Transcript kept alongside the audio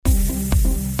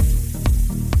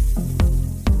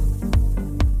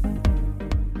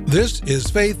This is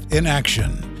Faith in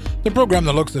Action, the program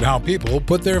that looks at how people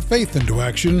put their faith into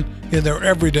action in their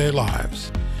everyday lives.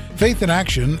 Faith in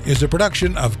Action is a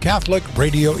production of Catholic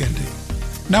Radio Indy.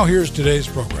 Now here's today's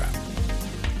program.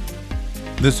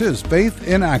 This is Faith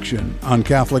in Action on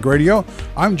Catholic Radio.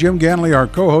 I'm Jim Ganley. Our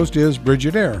co-host is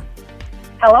Bridget Eyre.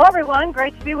 Hello, everyone.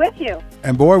 Great to be with you.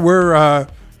 And boy, we're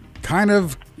kind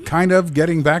of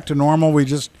getting back to normal. We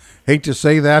just hate to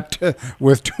say that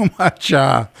with too much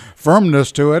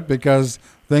firmness to it because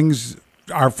things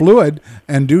are fluid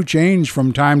and do change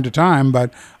from time to time.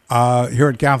 But here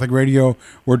at Catholic Radio,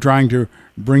 we're trying to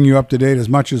bring you up to date as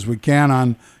much as we can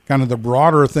on kind of the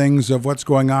broader things of what's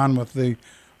going on with the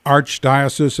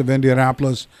Archdiocese of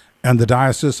Indianapolis and the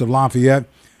Diocese of Lafayette.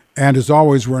 And as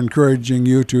always, we're encouraging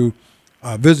you to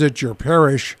visit your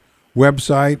parish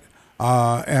website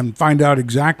and find out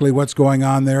exactly what's going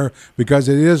on there, because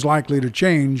it is likely to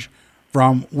change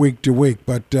from week to week.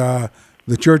 But the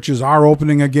churches are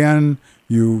opening again.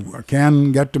 You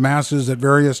can get to masses at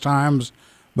various times,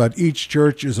 but each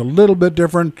church is a little bit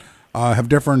different, have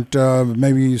different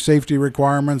maybe safety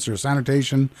requirements or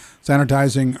sanitizing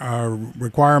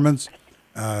requirements.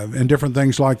 And different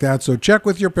things like that. So check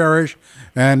with your parish,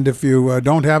 and if you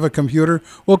don't have a computer,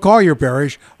 well, call your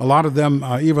parish. A lot of them,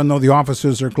 even though the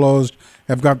offices are closed,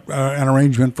 have got an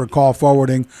arrangement for call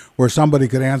forwarding where somebody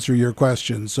could answer your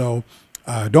questions. So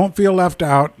don't feel left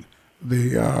out.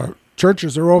 The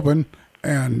churches are open,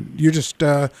 and you just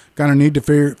kind of need to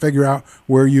figure out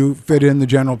where you fit in the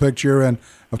general picture. And,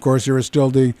 of course, there is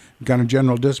still the kind of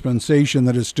general dispensation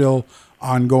that is still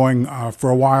ongoing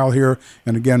for a while here.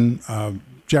 And again,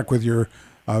 check with your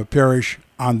parish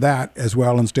on that as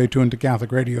well, and stay tuned to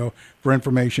Catholic Radio for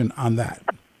information on that.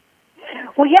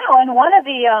 Well, yeah, and one of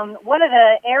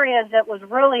the areas that was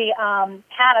really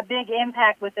had a big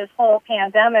impact with this whole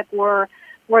pandemic were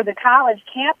the college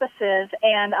campuses.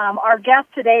 And our guest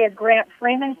today is Grant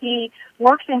Freeman. He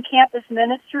works in campus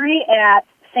ministry at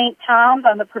St. Thomas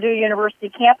on the Purdue University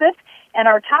campus. And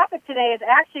our topic today is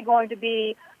actually going to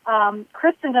be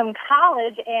Christendom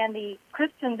College and the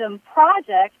Christendom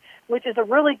Project, which is a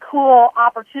really cool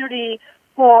opportunity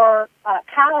for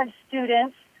college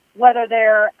students, whether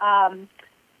they're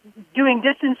doing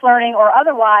distance learning or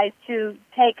otherwise, to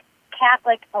take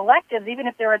Catholic electives, even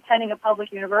if they're attending a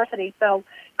public university. So,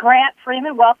 Grant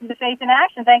Freeman, welcome to Faith in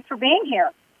Action. Thanks for being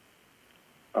here.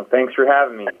 Well, thanks for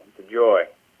having me. It's a joy.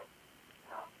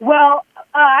 Well,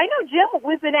 I know, Jim,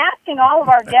 we've been asking all of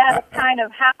our guests kind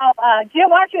of how, Jim,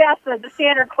 why don't you ask the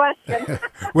standard question?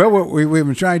 Well, we've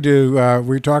been trying to,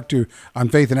 we talked to, on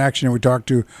Faith in Action, and we talked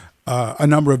to a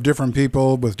number of different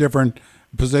people with different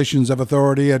positions of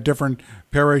authority at different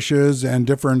parishes and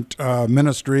different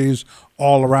ministries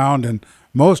all around. And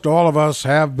most all of us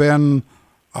have been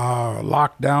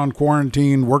locked down,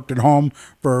 quarantined, worked at home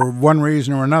for one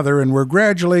reason or another, and we're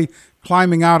gradually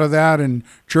climbing out of that, and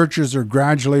churches are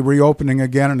gradually reopening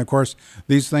again. And of course,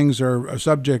 these things are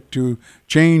subject to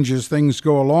change as things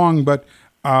go along. But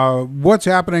what's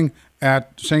happening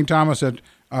at St. Thomas at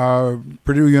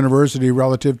Purdue University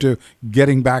relative to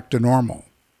getting back to normal?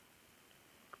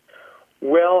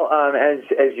 Well,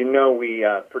 as you know, we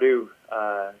Purdue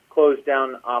closed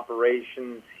down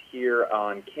operations here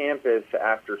on campus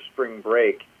after spring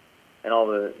break, and all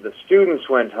the students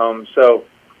went home. So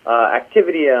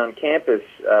activity on campus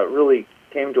really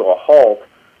came to a halt,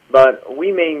 but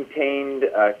we maintained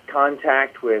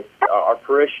contact with our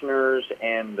parishioners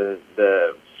and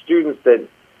the students that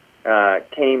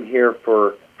came here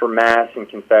for Mass and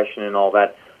confession and all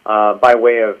that by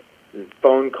way of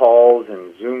phone calls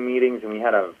and Zoom meetings, and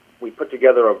we put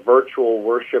together a virtual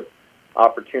worship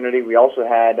opportunity. We also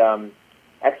had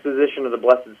exposition of the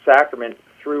Blessed Sacrament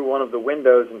through one of the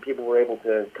windows, and people were able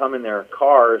to come in their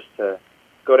cars to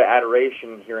go to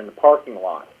adoration here in the parking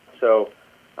lot. So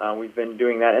we've been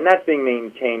doing that, and that's being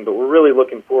maintained, but we're really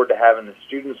looking forward to having the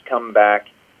students come back,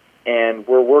 and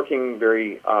we're working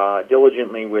very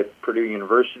diligently with Purdue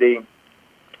University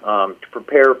to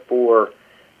prepare for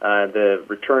the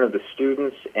return of the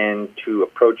students and to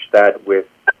approach that with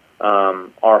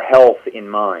our health in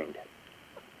mind.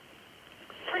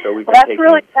 So that's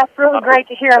really great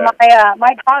to hear.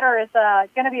 My daughter is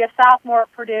going to be a sophomore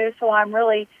at Purdue, so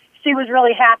she was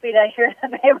really happy to hear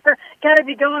that they were going to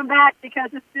be going back, because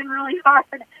it's been really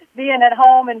hard being at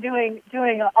home and doing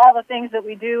all the things that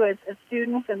we do as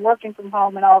students and working from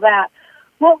home and all that.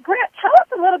 Well, Grant, tell us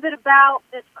a little bit about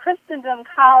this Christendom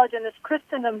College and this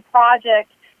Christendom Project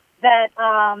that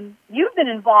you've been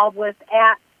involved with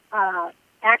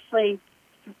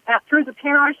through the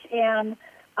parish, and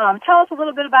tell us a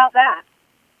little bit about that.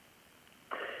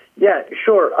 Yeah,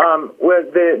 sure. Well,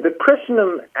 the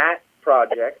Christendom at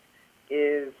project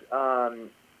is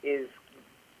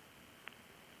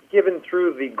given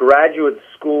through the Graduate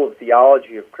School of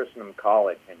Theology of Christendom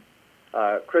College. And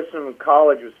Christendom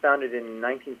College was founded in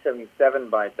 1977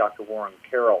 by Dr. Warren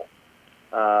Carroll.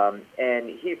 And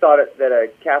he thought that a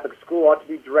Catholic school ought to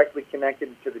be directly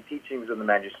connected to the teachings of the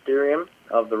magisterium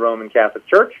of the Roman Catholic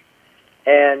Church.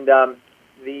 And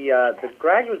the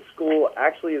graduate school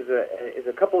actually is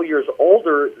a couple of years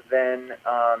older than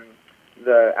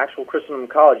the actual Christendom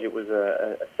College. It was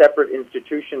a separate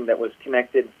institution that was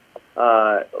connected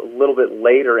a little bit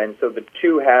later, and so the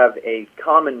two have a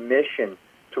common mission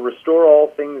to restore all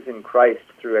things in Christ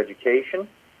through education.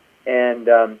 And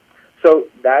so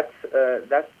that's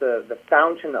the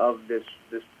fountain of this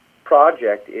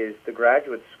project is the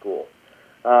graduate school.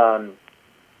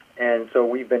 And so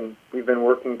we've been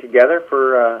working together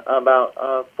for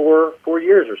about 4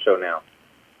 years or so now.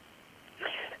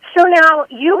 So now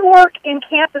you work in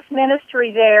campus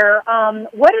ministry there.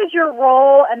 What is your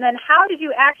role, and then how did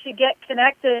you actually get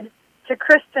connected to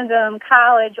Christendom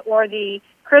College or the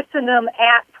Christendom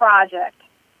at Project?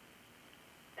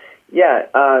 Yeah,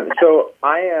 so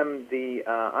I am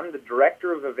I'm the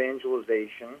director of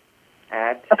evangelization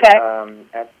at the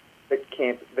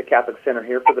Catholic Center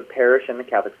here for the parish and the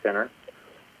Catholic Center,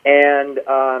 and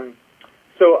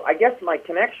so I guess my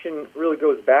connection really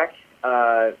goes back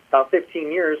about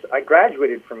 15 years. I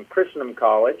graduated from Christendom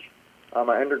College,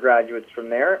 my undergraduates from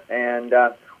there, and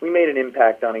we made an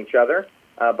impact on each other.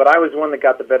 But I was the one that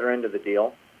got the better end of the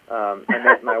deal. I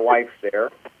met my wife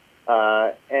there.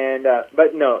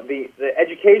 But no, the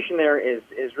education there is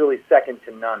really second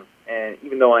to none. And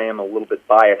even though I am a little bit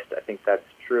biased, I think that's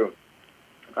true.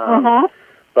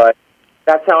 But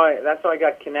that's how I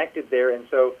got connected there. And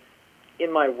so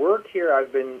in my work here,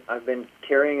 I've been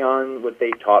carrying on what they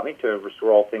taught me to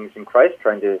restore all things in Christ,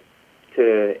 trying to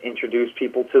introduce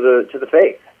people to the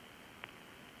faith.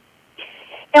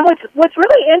 And what's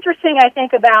really interesting, I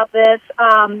think, about this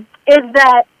is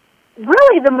that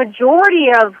really the majority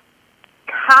of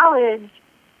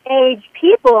college-age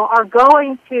people are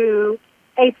going to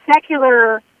a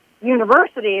secular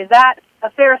university. Is that a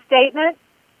fair statement?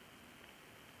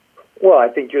 Well, I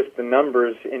think just the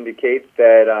numbers indicate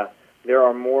that there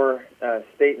are more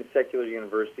state and secular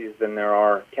universities than there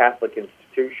are Catholic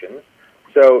institutions.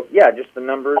 So, yeah, just the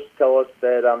numbers tell us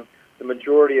that the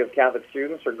majority of Catholic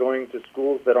students are going to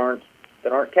schools that aren't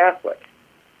Catholic.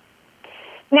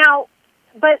 Now,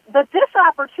 but this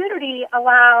opportunity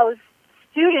allows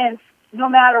students, no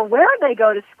matter where they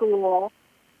go to school,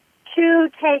 to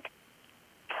take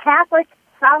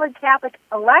solid Catholic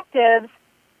electives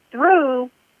through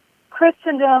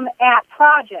Christendom at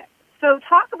Project. So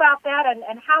talk about that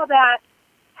and how that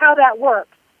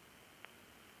works.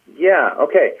 Yeah,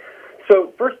 okay.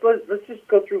 So first, let's just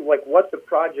go through like what the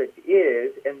project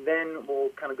is, and then we'll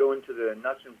kind of go into the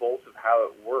nuts and bolts of how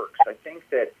it works. I think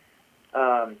that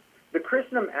the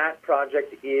Christendom at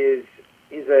Project is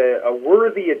a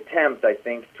worthy attempt, I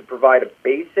think, to provide a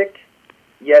basic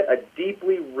yet a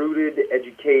deeply rooted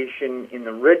education in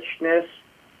the richness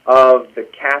of the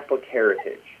Catholic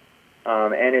heritage.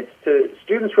 And it's to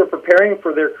students who are preparing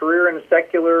for their career in a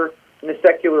secular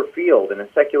field, in a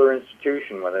secular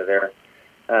institution, whether they're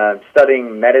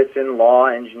studying medicine, law,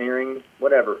 engineering,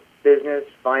 whatever, business,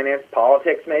 finance,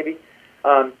 politics, maybe.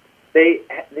 They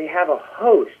have a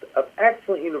host of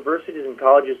excellent universities and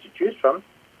colleges to choose from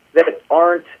that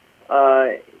aren't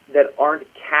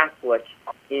Catholic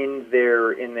in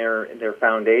their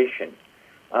foundation,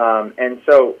 and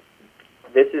so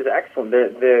this is excellent.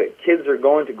 The kids are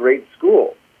going to great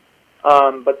school,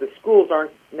 but the schools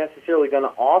aren't necessarily going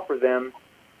to offer them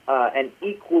an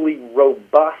equally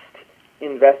robust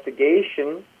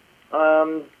investigation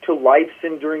to life's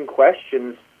enduring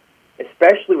questions,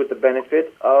 especially with the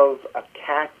benefit of a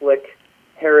Catholic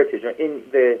heritage. In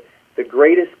the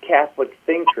greatest Catholic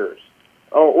thinkers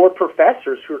or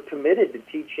professors who are committed to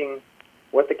teaching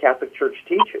what the Catholic Church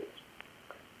teaches.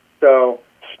 So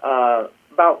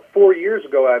about 4 years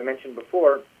ago, I mentioned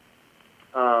before,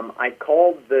 I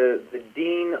called the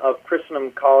Dean of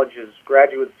Christendom College's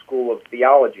Graduate School of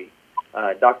Theology,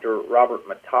 Dr. Robert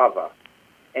Matava,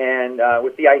 and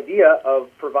with the idea of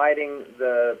providing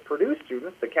the Purdue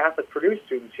students, the Catholic Purdue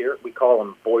students here, we call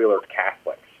them Boiler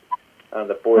Catholics,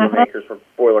 the Boilermakers for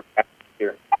Boiler Catholics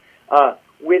here,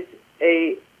 with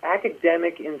a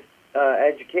academic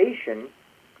education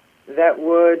that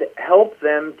would help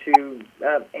them to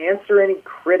answer any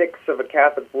critics of a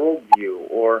Catholic worldview,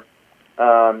 or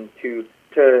to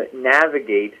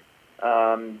navigate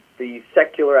the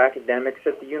secular academics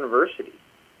at the university.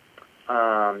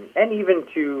 and even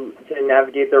to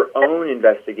navigate their own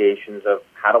investigations of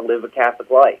how to live a Catholic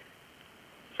life.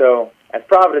 So, as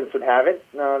Providence would have it,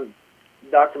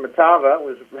 Dr. Matava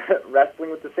was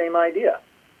wrestling with the same idea,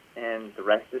 and the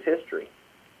rest is history.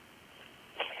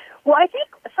 Well, I think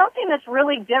something that's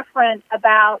really different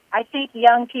about,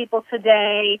 young people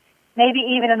today, maybe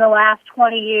even in the last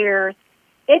 20 years,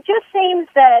 it just seems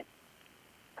that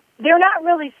they're not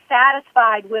really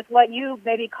satisfied with what you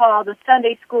maybe call the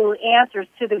Sunday school answers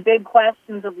to the big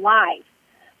questions of life.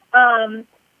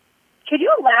 Could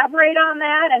you elaborate on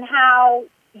that and how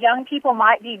young people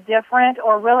might be different,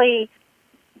 or really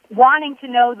wanting to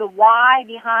know the why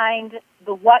behind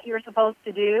the what you're supposed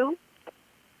to do?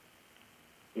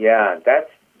 Yeah,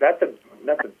 that's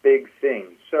a big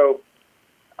thing. So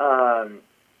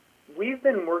we've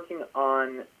been working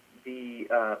on the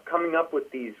coming up with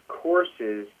these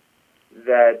courses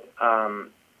that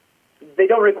they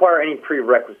don't require any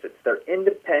prerequisites. They're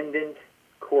independent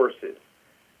courses,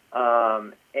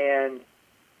 and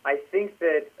I think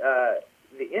that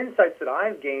the insights that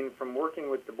I've gained from working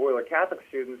with the Boiler Catholic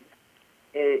students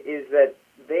is that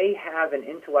they have an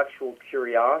intellectual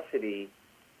curiosity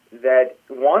that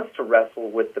wants to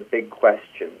wrestle with the big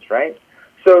questions, right?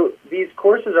 So these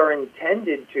courses are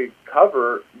intended to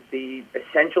cover the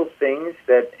essential things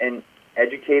that an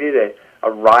educated, a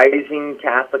rising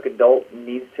Catholic adult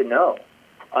needs to know.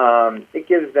 It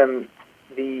gives them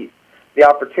the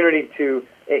opportunity to,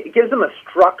 it gives them a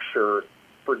structure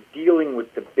for dealing with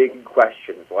the big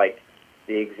questions like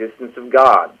the existence of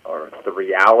God or the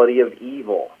reality of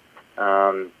evil,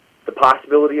 the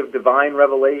possibility of divine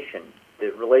revelation,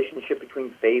 the relationship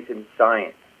between faith and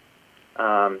science.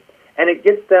 And it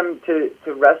gets them to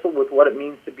wrestle with what it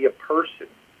means to be a person,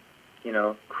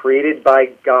 created by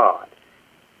God,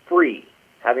 free,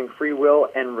 having free will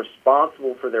and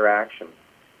responsible for their actions,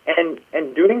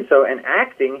 and doing so and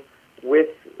acting with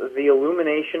the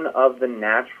illumination of the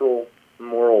natural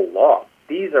moral law.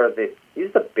 These are the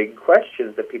big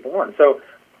questions that people want. So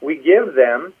we give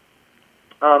them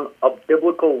a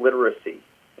biblical literacy,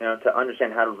 to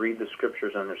understand how to read the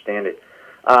scriptures and understand it.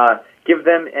 Give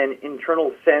them an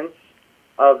internal sense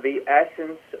of the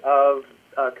essence of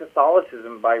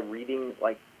Catholicism by reading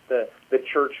like the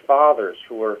Church Fathers,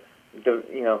 who are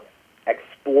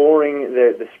exploring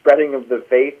the spreading of the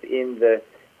faith in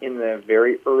the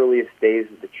very earliest days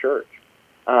of the Church.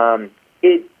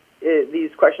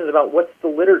 These questions about what's the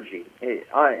liturgy,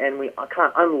 and we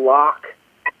kind of unlock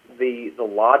the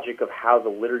logic of how the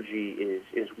liturgy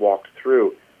is walked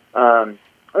through.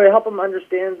 We help them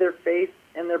understand their faith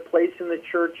and their place in the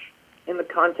Church in the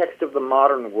context of the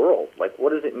modern world. Like,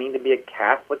 what does it mean to be a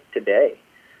Catholic today?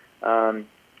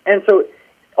 And so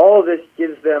all of this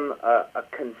gives them a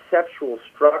conceptual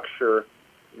structure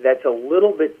that's a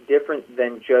little bit different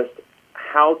than just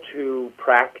how to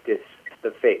practice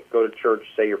the faith. Go to church,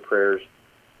 say your prayers,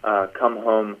 come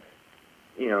home,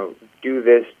 do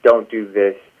this, don't do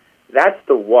this. That's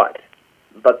the what.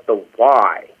 But the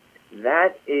why,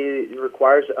 that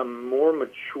requires a more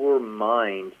mature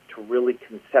mind to really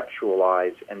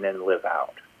conceptualize and then live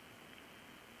out.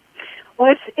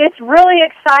 Well, it's really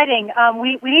exciting.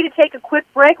 We need to take a quick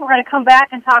break. We're going to come back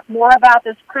and talk more about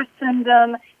this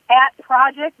Christendom at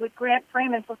Project with Grant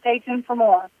Freeman, so stay tuned for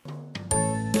more.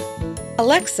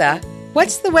 Alexa,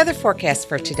 what's the weather forecast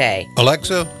for today?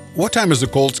 Alexa, what time is the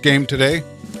Colts game today?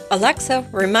 Alexa,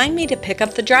 remind me to pick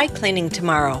up the dry cleaning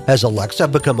tomorrow. Has Alexa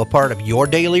become a part of your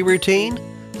daily routine?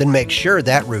 Then make sure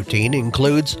that routine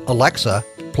includes Alexa,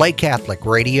 play Catholic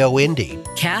Radio Indy.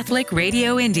 Catholic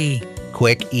Radio Indy.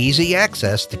 Quick, easy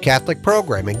access to Catholic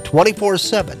programming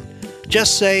 24/7.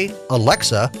 Just say,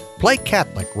 Alexa, play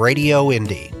Catholic Radio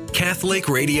Indy. Catholic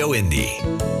Radio Indy.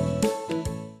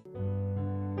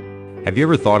 Have you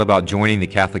ever thought about joining the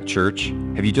Catholic Church?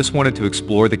 Have you just wanted to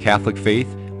explore the Catholic faith?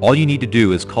 All you need to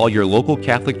do is call your local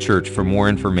Catholic Church for more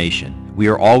information. We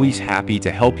are always happy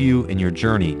to help you in your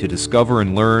journey to discover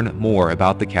and learn more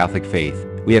about the Catholic faith.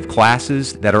 We have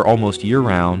classes that are almost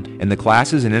year-round, and the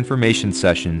classes and information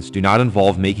sessions do not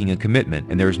involve making a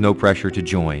commitment, and there is no pressure to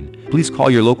join. Please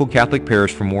call your local Catholic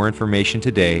parish for more information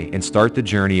today and start the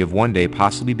journey of one day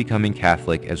possibly becoming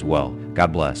Catholic as well.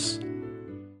 God bless.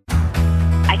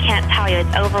 I can't tell you,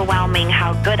 it's overwhelming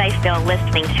how good I feel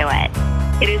listening to it.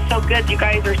 It is so good. You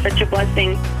guys are such a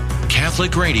blessing.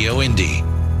 Catholic Radio Indy.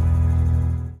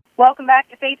 Welcome back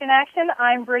to Faith in Action.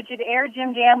 I'm Bridget Eyre.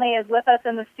 Jim Danley is with us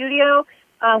in the studio.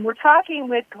 We're talking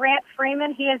with Grant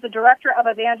Freeman. He is the Director of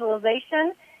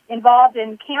Evangelization, involved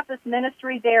in campus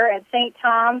ministry there at St.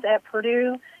 Thomas at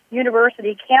Purdue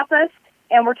University campus.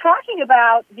 And we're talking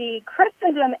about the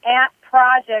Christendom at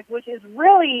Project, which is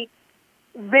really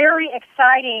very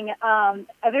exciting,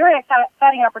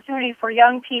 exciting opportunity for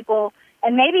young people,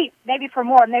 and maybe for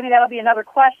more. Maybe that'll be another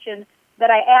question that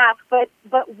I ask. But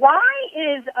why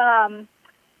is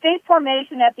faith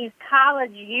formation at these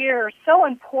college years so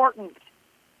important?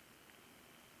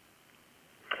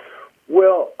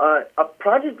 Well, a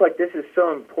project like this is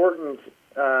so important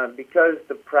because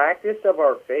the practice of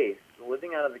our faith,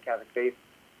 living out of the Catholic faith,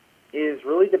 is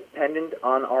really dependent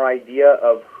on our idea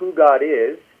of who God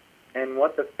is and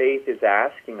what the faith is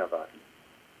asking of us.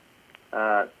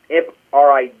 If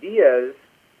our ideas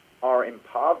are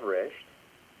impoverished,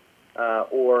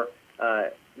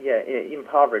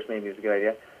 impoverished maybe is a good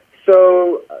idea,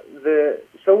 so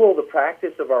will the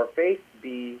practice of our faith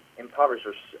be impoverished,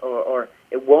 or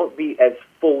it won't be as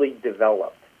fully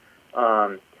developed.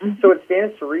 So it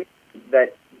stands to reason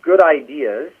that good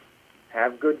ideas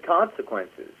have good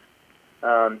consequences.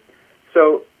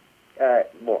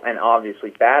 And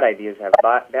obviously bad ideas have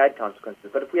bad consequences.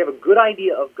 But if we have a good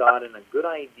idea of God and a good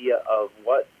idea of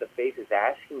what the faith is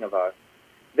asking of us,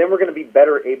 then we're going to be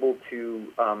better able to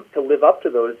live up to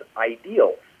those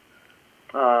ideals.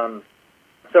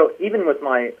 So even with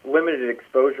my limited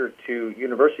exposure to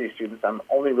university students, I'm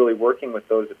only really working with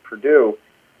those at Purdue.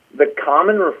 The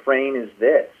common refrain is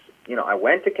this: I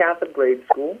went to Catholic grade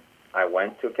school, I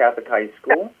went to Catholic high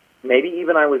school, maybe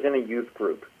even I was in a youth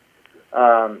group,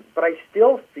 but I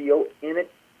still feel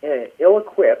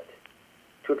ill-equipped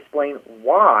to explain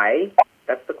why.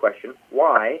 That's the question: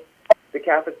 why the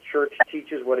Catholic Church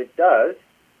teaches what it does,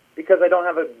 because I don't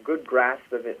have a good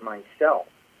grasp of it myself.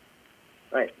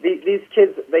 Right. These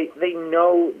kids, they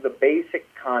know the basic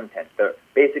content, the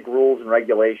basic rules and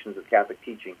regulations of Catholic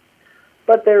teaching,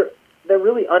 but they're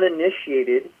really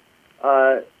uninitiated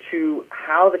to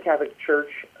how the Catholic Church,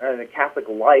 the Catholic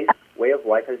life, way of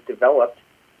life has developed,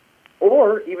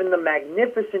 or even the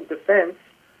magnificent defense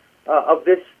of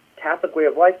this Catholic way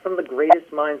of life from the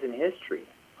greatest minds in history,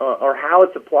 or how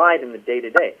it's applied in the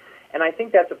day-to-day. And I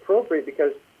think that's appropriate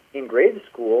because in grade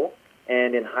school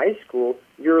and in high school,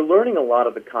 you're learning a lot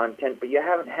of the content, but you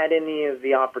haven't had any of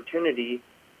the opportunity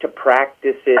to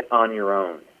practice it on your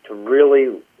own, to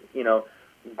really,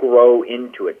 grow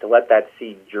into it, to let that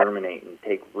seed germinate and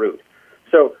take root.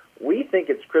 So we think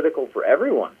it's critical for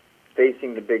everyone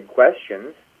facing the big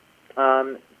questions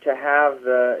to have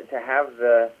the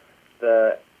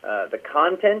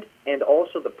content and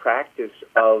also the practice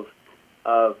of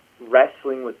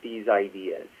wrestling with these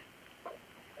ideas.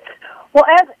 Well,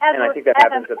 and I think that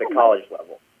happens at the college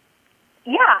level.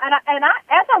 Yeah, and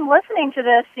as I'm listening to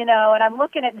this, and I'm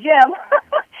looking at Jim,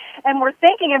 and we're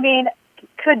thinking,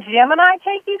 could Jim and I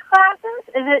take these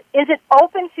classes? Is it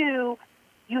open to,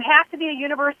 you have to be a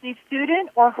university student,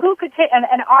 or who could take, and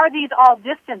are these all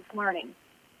distance learning?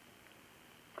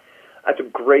 That's a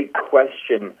great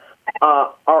question.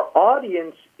 Our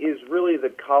audience is really the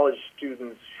college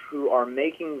students who are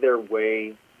making their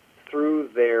way through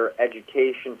their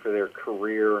education for their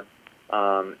career,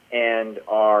 and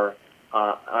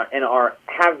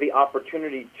have the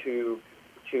opportunity to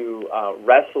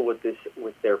wrestle with this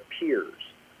with their peers,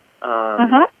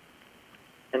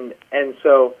 and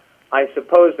so I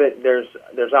suppose that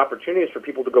there's opportunities for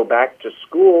people to go back to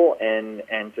school and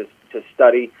to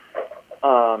study.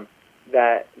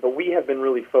 But we have been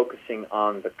really focusing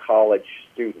on the college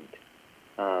student.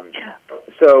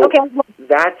 So okay.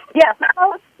 That's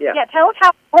tell us how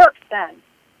it works then.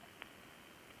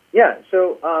 Yeah,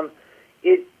 so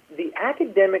the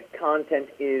academic content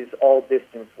is all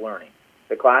distance learning.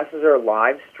 The classes are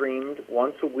live streamed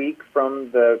once a week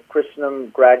from the Christendom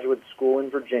Graduate School in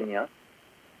Virginia.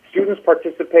 Students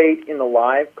participate in the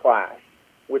live class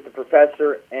with the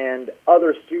professor and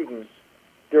other students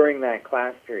during that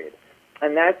class period.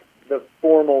 And that's the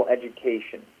formal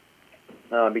education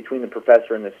between the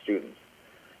professor and the students.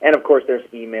 And, of course, there's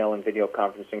email and video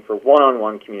conferencing for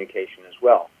one-on-one communication as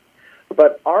well.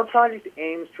 But our project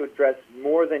aims to address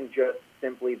more than just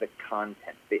simply the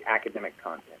content, the academic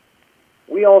content.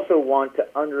 We also want to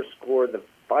underscore the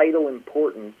vital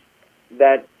importance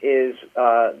that is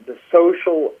the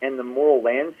social and the moral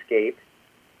landscape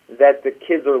that the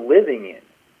kids are living in,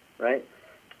 right?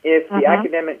 If the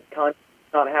academic content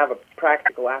does not have a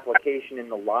practical application in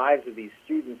the lives of these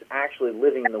students actually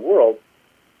living in the world,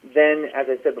 then, as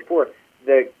I said before,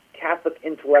 the Catholic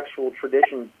intellectual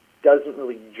tradition doesn't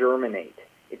really germinate.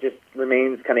 It just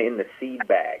remains kind of in the seed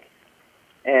bag.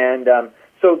 And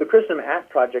so the Christendom Act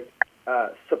Project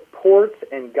supports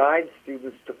and guides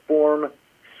students to form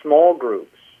small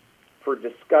groups for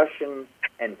discussion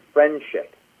and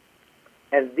friendship.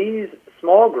 And these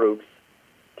small groups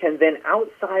can then,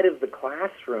 outside of the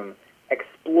classroom,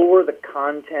 explore the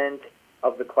content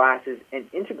of the classes and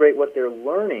integrate what they're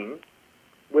learning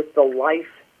with the life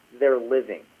they're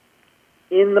living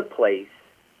in the place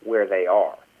where they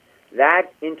are.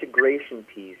 That integration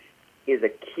piece is a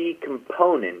key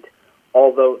component,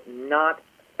 although not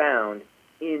found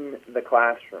in the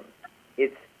classroom.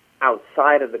 It's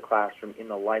outside of the classroom in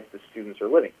the life the students are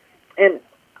living. And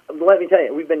let me tell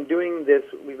you, we've been doing this,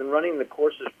 we've been running the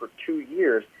courses for 2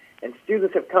 years, and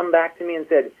students have come back to me and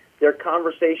said their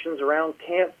conversations around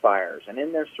campfires and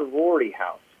in their sorority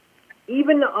house,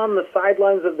 even on the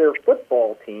sidelines of their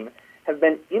football team, have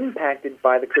been impacted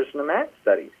by the Christendom Act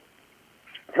studies.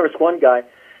 There was one guy,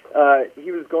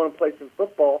 he was going to play some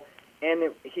football,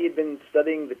 and he had been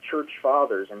studying the church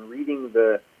fathers and reading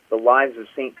the lives of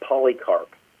St. Polycarp.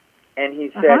 And he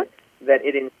said that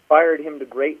it inspired him to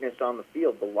greatness on the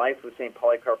field. The life of St.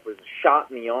 Polycarp was a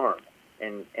shot in the arm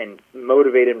and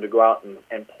motivated him to go out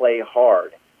and play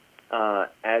hard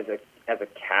as a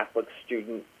Catholic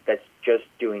student that's just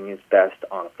doing his best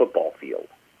on a football field.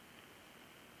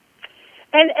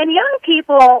 And young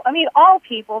people, I mean all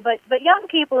people, but young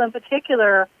people in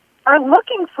particular are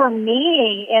looking for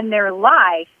meaning in their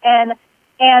life, and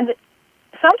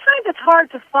sometimes it's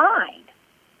hard to find.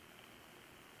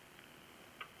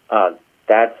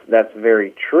 That's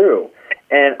very true,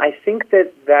 and I think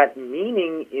that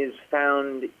meaning is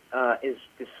found, is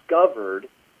discovered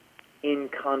in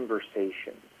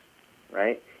conversations,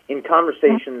 right? In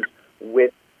conversations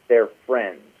with their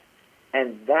friends,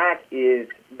 and that's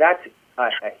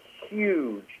a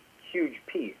huge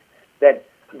piece. That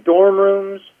dorm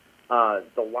rooms,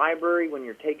 the library when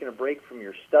you're taking a break from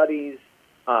your studies,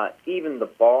 even the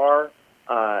bar,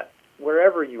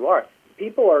 wherever you are,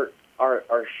 people are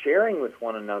sharing with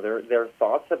one another their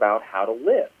thoughts about how to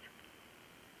live.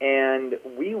 And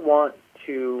we want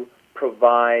to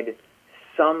provide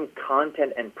some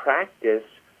content and practice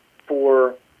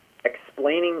for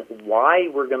explaining why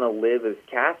we're going to live as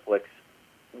Catholics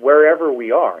wherever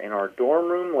we are, in our dorm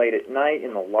room, late at night,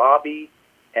 in the lobby,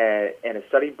 at a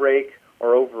study break,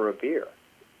 or over a beer.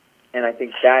 And I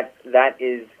think that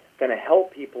is going to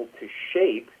help people to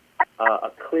shape a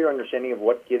clear understanding of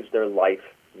what gives their life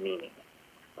meaning.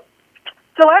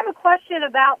 So I have a question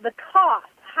about the cost.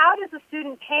 How does a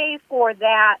student pay for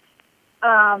that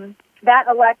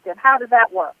elective? How does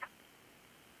that work?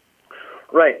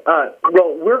 Right.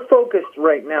 Well, we're focused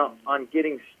right now on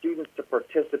getting students to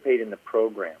participate in the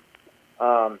program.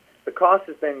 The cost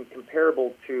has been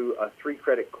comparable to a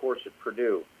 3-credit course at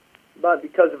Purdue, but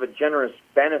because of a generous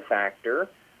benefactor,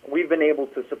 we've been able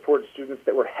to support students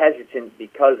that were hesitant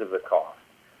because of the cost.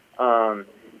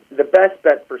 The best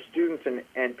bet for students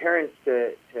and parents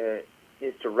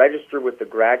is to register with the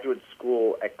graduate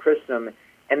school at Christendom,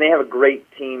 and they have a great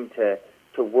team to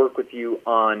work with you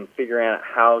on figuring out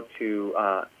how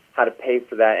to pay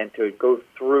for that and to go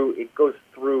through. It goes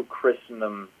through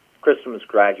Christendom's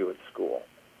graduate school.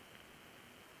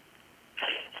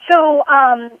 So,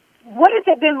 what has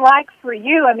it been like for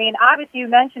you? I mean, obviously you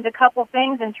mentioned a couple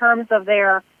things in terms of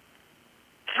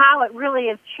how it really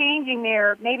is changing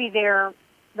their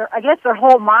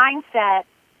whole mindset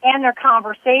and their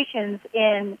conversations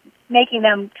in making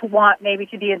them to want maybe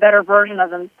to be a better version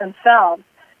of themselves.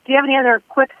 Do you have any other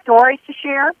quick stories to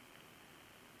share?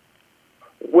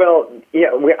 Well,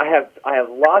 yeah, I have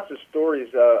lots of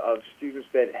stories of students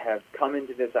that have come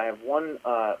into this. I have one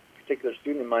particular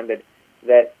student in mind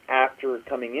that after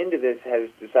coming into this has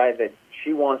decided that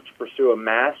she wants to pursue a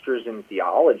master's in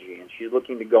theology, and she's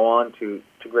looking to go on to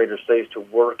greater studies to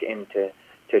work and to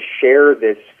share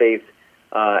this faith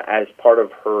as part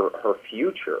of her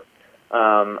future.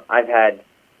 I've had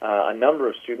a number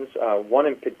of students, one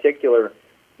in particular.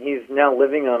 He's now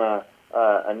living on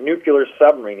a nuclear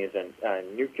submarine. He's a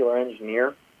nuclear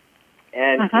engineer,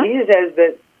 and he says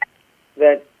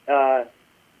that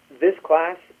this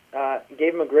class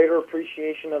gave him a greater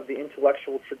appreciation of the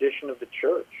intellectual tradition of the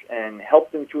church and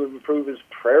helped him to improve his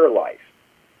prayer life.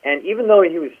 And even though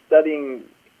he was studying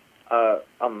a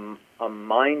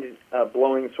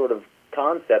mind-blowing sort of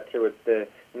concept here with the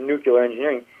nuclear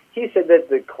engineering, he said that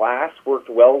the class worked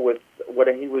well with what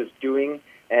he was doing,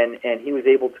 and he was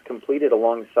able to complete it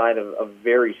alongside of a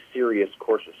very serious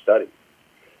course of study.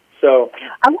 So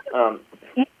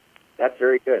that's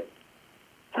very good.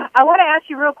 I want to ask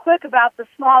you real quick about the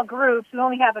small groups. We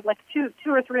only have like two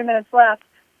or 3 minutes left.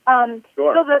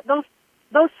 Sure. So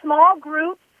those small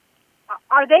groups,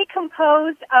 are they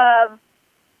composed of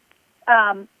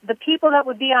the people that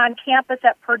would be on campus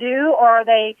at Purdue, or are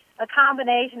they a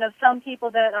combination of some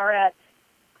people that are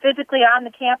physically on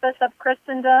the campus of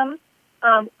Christendom?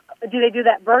 Do they do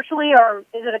that virtually, or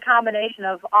is it a combination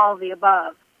of all of the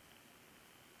above?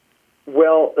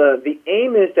 Well, the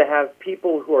aim is to have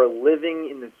people who are living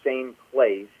in the same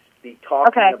place be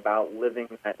talking about living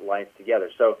that life together.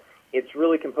 So it's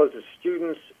really composed of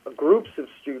students, groups of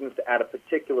students at a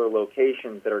particular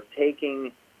location that are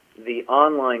taking the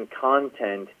online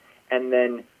content and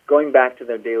then going back to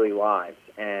their daily lives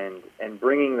and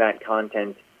bringing that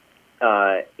content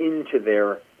into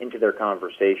their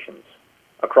conversations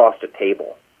across the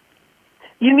table.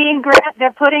 You mean, Grant,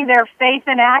 they're putting their faith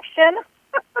in action?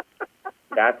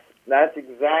 That's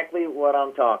exactly what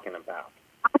I'm talking about.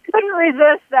 I couldn't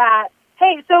resist that.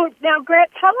 Hey, so now,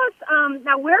 Grant, tell us,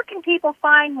 now where can people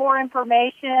find more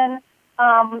information,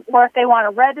 or if they want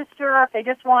to register, or if they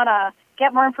just want to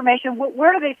get more information,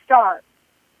 where do they start?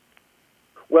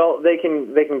 Well, they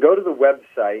can go to the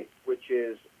website, which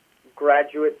is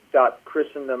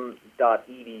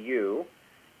graduate.christendom.edu,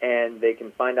 and they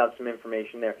can find out some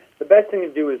information there. The best thing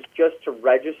to do is just to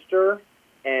register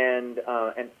and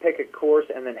pick a course,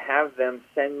 and then have them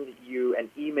send you an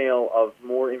email of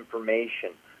more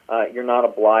information. You're not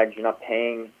obliged. You're not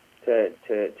paying to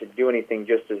do anything,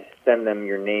 just to send them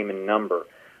your name and number.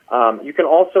 You can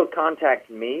also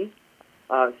contact me.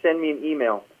 Send me an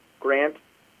email,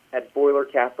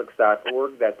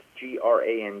 grant@boilercatholics.org. That's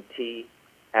GRANT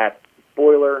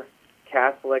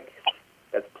 @boilercatholics,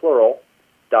 that's plural,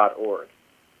 .org.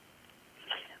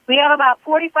 We have about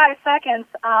 45 seconds.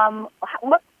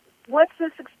 What's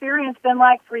this experience been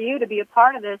like for you to be a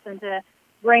part of this and to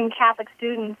bring Catholic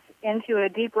students into a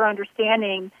deeper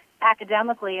understanding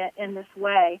academically in this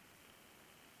way?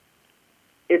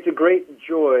 It's a great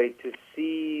joy to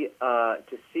see a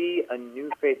new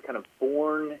faith kind of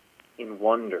born in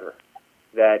wonder,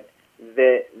 that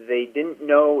they didn't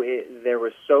know there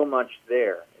was so much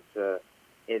there.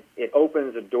 It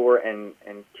opens a door, and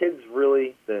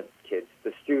the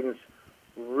students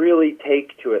really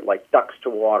take to it like ducks to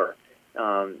water.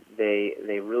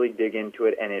 They really dig into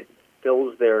it, and it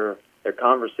fills their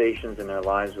conversations and their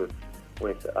lives with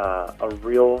a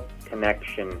real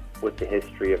connection with the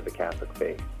history of the Catholic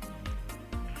faith.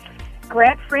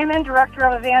 Grant Freeman, Director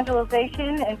of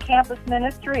Evangelization and Campus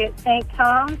Ministry at St.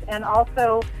 Thomas, and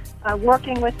also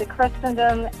working with the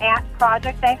Christendom ACT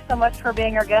Project. Thanks so much for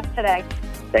being our guest today.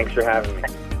 Thanks for having me.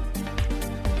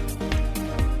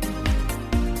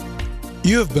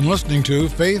 You have been listening to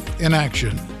Faith in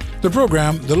Action, the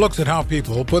program that looks at how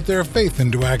people put their faith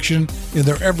into action in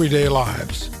their everyday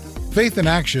lives. Faith in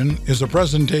Action is a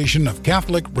presentation of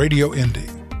Catholic Radio Indy.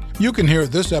 You can hear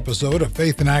this episode of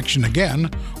Faith in Action again,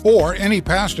 or any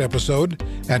past episode,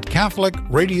 at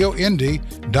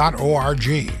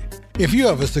catholicradioindy.org. If you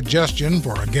have a suggestion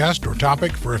for a guest or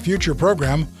topic for a future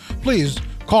program, please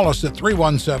call us at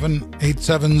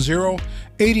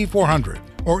 317-870-8400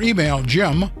 or email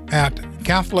Jim at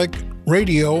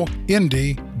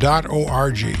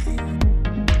catholicradioindy.org.